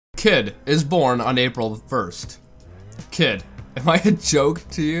Kid is born on April 1st. Kid, am I a joke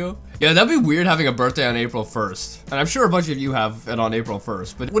to you? Yeah, that'd be weird having a birthday on April 1st. And I'm sure a bunch of you have it on April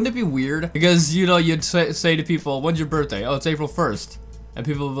 1st, but wouldn't it be weird? Because, you know, you'd say to people, when's your birthday? Oh, it's April 1st. And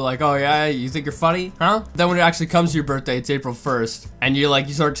people will be like, oh yeah, you think you're funny? Huh? Then when it actually comes to your birthday, it's April 1st. And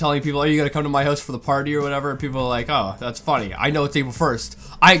you start telling people, oh, you gotta come to my house for the party or whatever. And people are like, oh, that's funny. I know it's April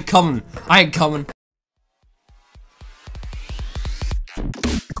 1st. I ain't coming. I ain't coming.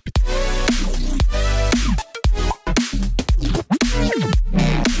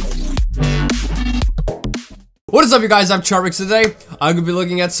 What is up, you guys? I'm Charmx. Today, I'm gonna be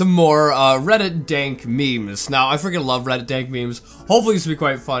looking at some more Reddit Dank Memes. Now, I freaking love Reddit Dank Memes. Hopefully, this will be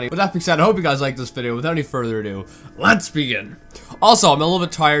quite funny. With that being said, I hope you guys like this video. Without any further ado, let's begin. Also, I'm a little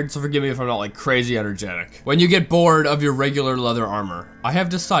bit tired, so forgive me if I'm not like crazy energetic. When you get bored of your regular leather armor, I have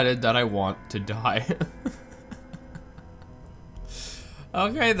decided that I want to die.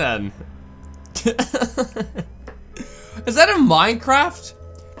 Okay then. Is that in Minecraft?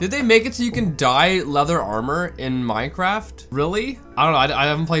 Did they make it so you can dye leather armor in Minecraft? Really? I don't know, I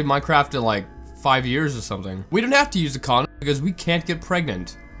haven't played Minecraft in like 5 years or something. We don't have to use a condom because we can't get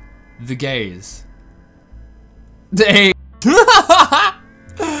pregnant. The gays. They.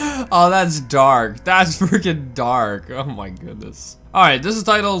 Oh, that's dark. That's freaking dark. Oh my goodness. Alright, this is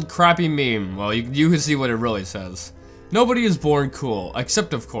titled Crappy Meme. Well, you can see what it really says. Nobody is born cool,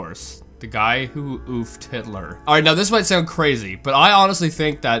 except of course, the guy who oofed Hitler. Alright, now this might sound crazy, but I honestly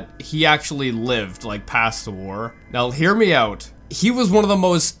think that he actually lived, like, past the war. Now, hear me out. He was one of the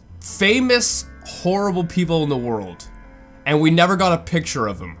most famous, horrible people in the world. And we never got a picture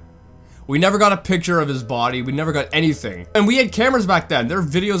of him. We never got a picture of his body. We never got anything. And we had cameras back then. There are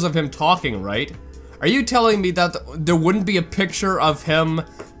videos of him talking, right? Are you telling me that there wouldn't be a picture of him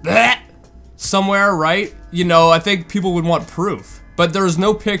somewhere, right? You know, I think people would want proof. But there's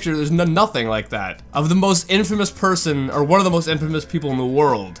no picture, there's nothing like that of the most infamous person, or one of the most infamous people in the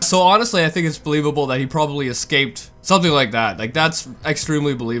world. So honestly, I think it's believable that he probably escaped something like that. Like, that's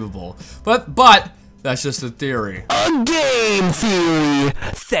extremely believable. But that's just a theory. A game theory!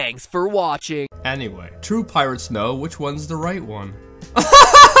 Thanks for watching. Anyway, true pirates know which one's the right one.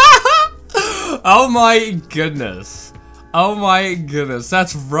 Oh my goodness. Oh my goodness,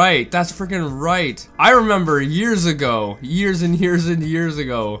 that's right. That's freaking right. I remember years ago, years and years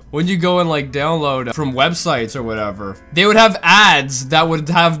ago, when you go and like download from websites or whatever, they would have ads that would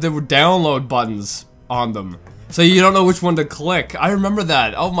have the download buttons on them. So you don't know which one to click. I remember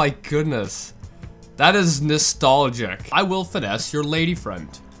that. Oh my goodness. That is nostalgic. I will finesse your lady friend.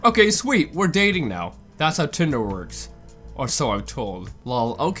 Okay, sweet. We're dating now. That's how Tinder works. Or so I'm told.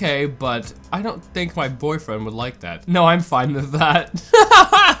 Lol, okay, but I don't think my boyfriend would like that. No, I'm fine with that.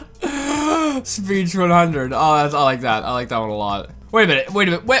 Speech 100. Oh, I like that. I like that one a lot. Wait a minute, wait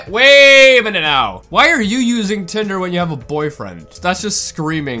a minute now. Why are you using Tinder when you have a boyfriend? That's just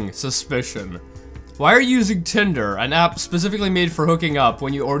screaming suspicion. Why are you using Tinder, an app specifically made for hooking up,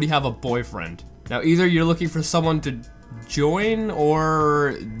 when you already have a boyfriend? Now, either you're looking for someone to join,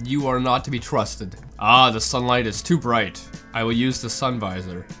 or you are not to be trusted. Ah, the sunlight is too bright. I will use the sun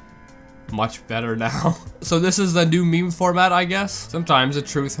visor. Much better now. So this is the new meme format, I guess? Sometimes the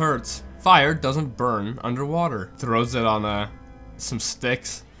truth hurts. Fire doesn't burn underwater. Throws it on some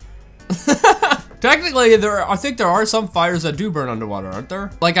sticks. Technically, I think there are some fires that do burn underwater, aren't there?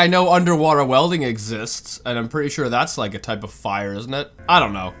 Like, I know underwater welding exists, and I'm pretty sure that's like a type of fire, isn't it? I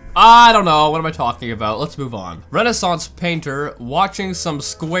don't know. I don't know. What am I talking about? Let's move on. Renaissance painter watching some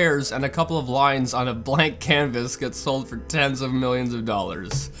squares and a couple of lines on a blank canvas get sold for tens of millions of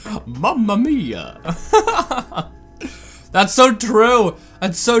dollars. Mamma mia. That's so true.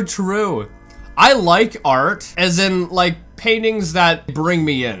 That's so true. I like art, as in, like, paintings that bring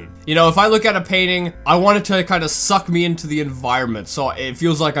me in. You know, if I look at a painting, I want it to kind of suck me into the environment, so it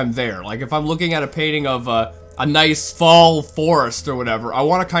feels like I'm there. Like, if I'm looking at a painting of a nice fall forest or whatever, I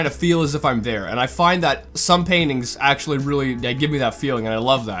want to kind of feel as if I'm there. And I find that some paintings actually really, they give me that feeling, and I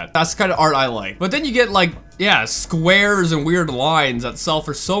love that. That's the kind of art I like. But then you get, like, yeah, squares and weird lines that sell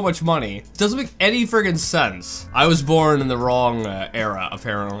for so much money. It doesn't make any friggin' sense. I was born in the wrong era,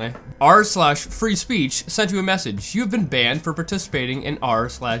 apparently. r/free speech sent you a message. You have been banned for participating in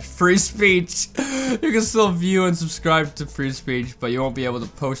r/free speech. You can still view and subscribe to free speech, but you won't be able to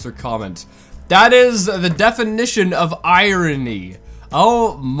post or comment. That is the definition of irony.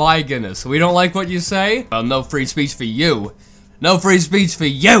 Oh my goodness. We don't like what you say? Well, no free speech for you. No free speech for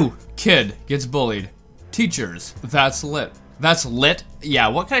you. Kid gets bullied. Teachers, that's lit. That's lit? Yeah,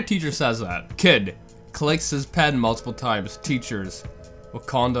 what kind of teacher says that? Kid clicks his pen multiple times. Teachers,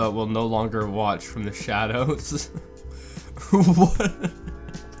 Wakanda will no longer watch from the shadows. What?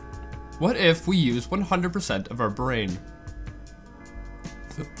 What if we use 100% of our brain?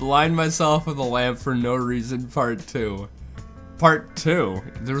 Blind myself with a lamp for no reason, part 2. Part 2?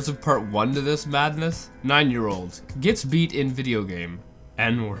 There was a part 1 to this madness? 9-year-old gets beat in video game.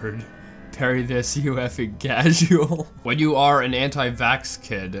 N-word. Parry this, you effing casual. When you are an anti-vax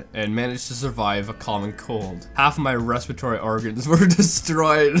kid and manage to survive a common cold, half of my respiratory organs were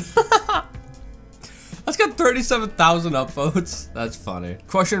destroyed. That's got 37,000 upvotes. That's funny.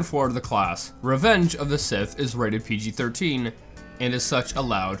 Question 4 to the class. Revenge of the Sith is rated PG-13 and is such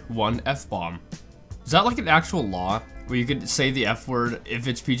allowed 1 F-bomb. Is that like an actual law where you could say the F word if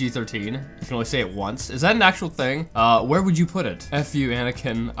it's PG-13? You can only say it once. Is that an actual thing? Where would you put it? F you,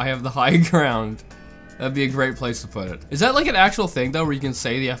 Anakin. I have the high ground. That'd be a great place to put it. Is that like an actual thing though where you can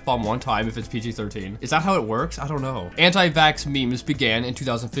say the F-bomb 1 time if it's PG-13? Is that how it works? I don't know. Anti-vax memes began in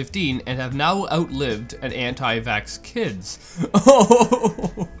 2015 and have now outlived an anti-vax kids.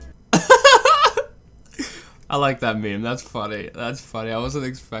 Oh. I like that meme. That's funny. That's funny. I wasn't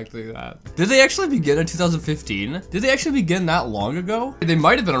expecting that. Did they actually begin in 2015? Did they actually begin that long ago? They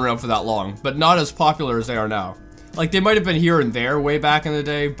might have been around for that long, but not as popular as they are now. Like, they might have been here and there way back in the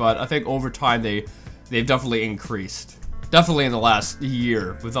day, but I think over time they've definitely increased. Definitely in the last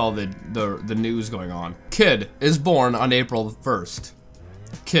year with all the news going on. Kid is born on April 1st.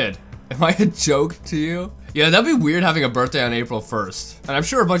 Kid, am I a joke to you? Yeah, that'd be weird having a birthday on April 1st. And I'm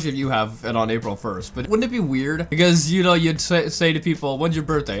sure a bunch of you have it on April 1st, but wouldn't it be weird? Because, you know, you'd say to people, when's your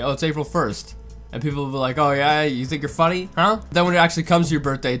birthday? Oh, it's April 1st. And people will be like, oh yeah, you think you're funny? Huh? Then when it actually comes to your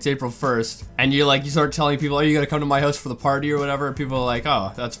birthday, it's April 1st. And you start telling people, oh, you gonna come to my house for the party or whatever? And people are like,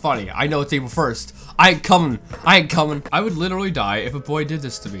 oh, that's funny. I know it's April 1st. I ain't coming. I ain't coming. I would literally die if a boy did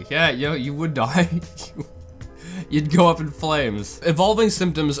this to me. Yeah, you would die. You'd go up in flames. Evolving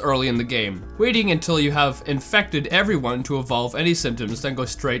symptoms early in the game. Waiting until you have infected everyone to evolve any symptoms, then go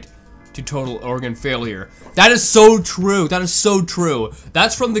straight to total organ failure. That is so true. That is so true.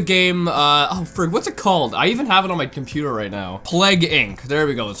 That's from the game, oh frig, what's it called? I even have it on my computer right now. Plague Inc. There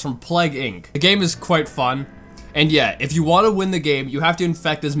we go. It's from Plague Inc. The game is quite fun. And yeah, if you want to win the game, you have to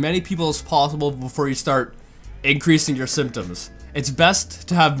infect as many people as possible before you start increasing your symptoms. It's best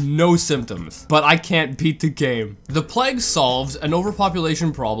to have no symptoms, but I can't beat the game. The plague solved an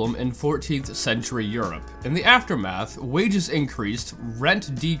overpopulation problem in 14th century Europe. In the aftermath, wages increased,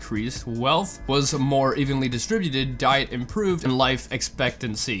 rent decreased, wealth was more evenly distributed, diet improved, and life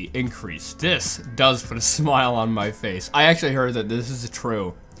expectancy increased. This does put a smile on my face. I actually heard that this is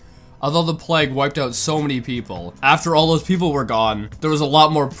true. Although the plague wiped out so many people, after all those people were gone, there was a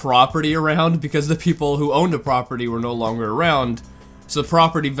lot more property around because the people who owned the property were no longer around. So the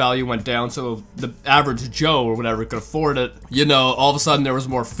property value went down, so the average Joe or whatever could afford it. You know, all of a sudden there was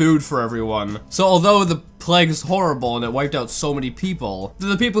more food for everyone. So although the plague is horrible and it wiped out so many people,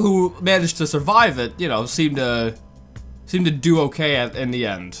 the people who managed to survive it, you know, seem to do okay in the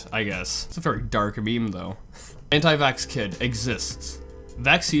end, I guess. It's a very dark meme though. Anti-vax kid exists.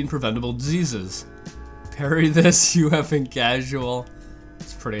 Vaccine preventable diseases. Parry this, you effing casual.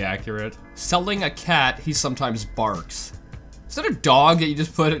 It's pretty accurate. Selling a cat, he sometimes barks. Is that a dog that you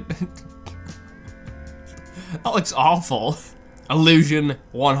just put it? That looks awful. Illusion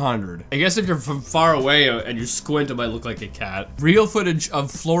 100. I guess if you're from far away and you squint, it might look like a cat. Real footage of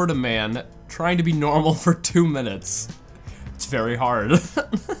Florida man trying to be normal for 2 minutes. It's very hard.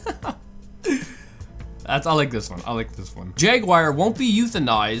 I like this one. I like this one. Jaguar won't be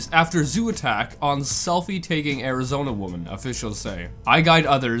euthanized after zoo attack on selfie-taking Arizona woman, officials say. I guide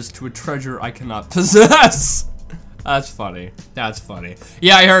others to a treasure I cannot possess. That's funny. That's funny.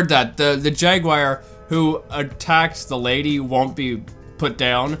 Yeah, I heard that. The Jaguar who attacked the lady won't be put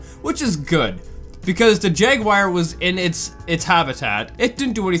down, which is good. Because the Jaguar was in its habitat. It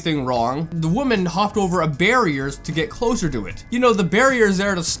didn't do anything wrong. The woman hopped over a barrier to get closer to it. You know, the barrier is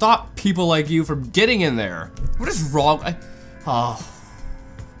there to stop people like you from getting in there. What is wrong? Oh,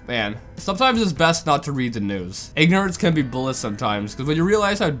 man. Sometimes it's best not to read the news. Ignorance can be bliss sometimes, because when you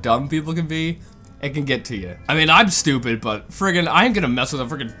realize how dumb people can be, it can get to you. I mean, I'm stupid, but friggin' I ain't gonna mess with a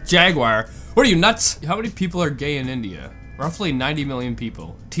friggin' Jaguar. What are you, nuts? How many people are gay in India? Roughly 90 million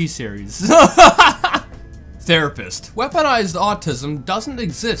people. T-series. Therapist. Weaponized autism doesn't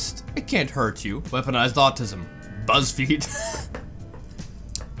exist. It can't hurt you. Weaponized autism. BuzzFeed.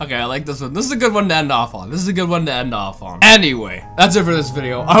 Okay, I like this one. This is a good one to end off on. This is a good one to end off on. Anyway, that's it for this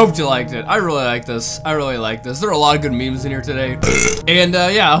video. I hope you liked it. I really like this. I really like this. There are a lot of good memes in here today. And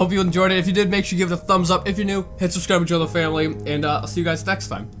yeah, I hope you enjoyed it. If you did, make sure you give it a thumbs up. If you're new, hit subscribe and join the family. And I'll see you guys next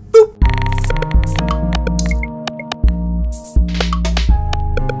time.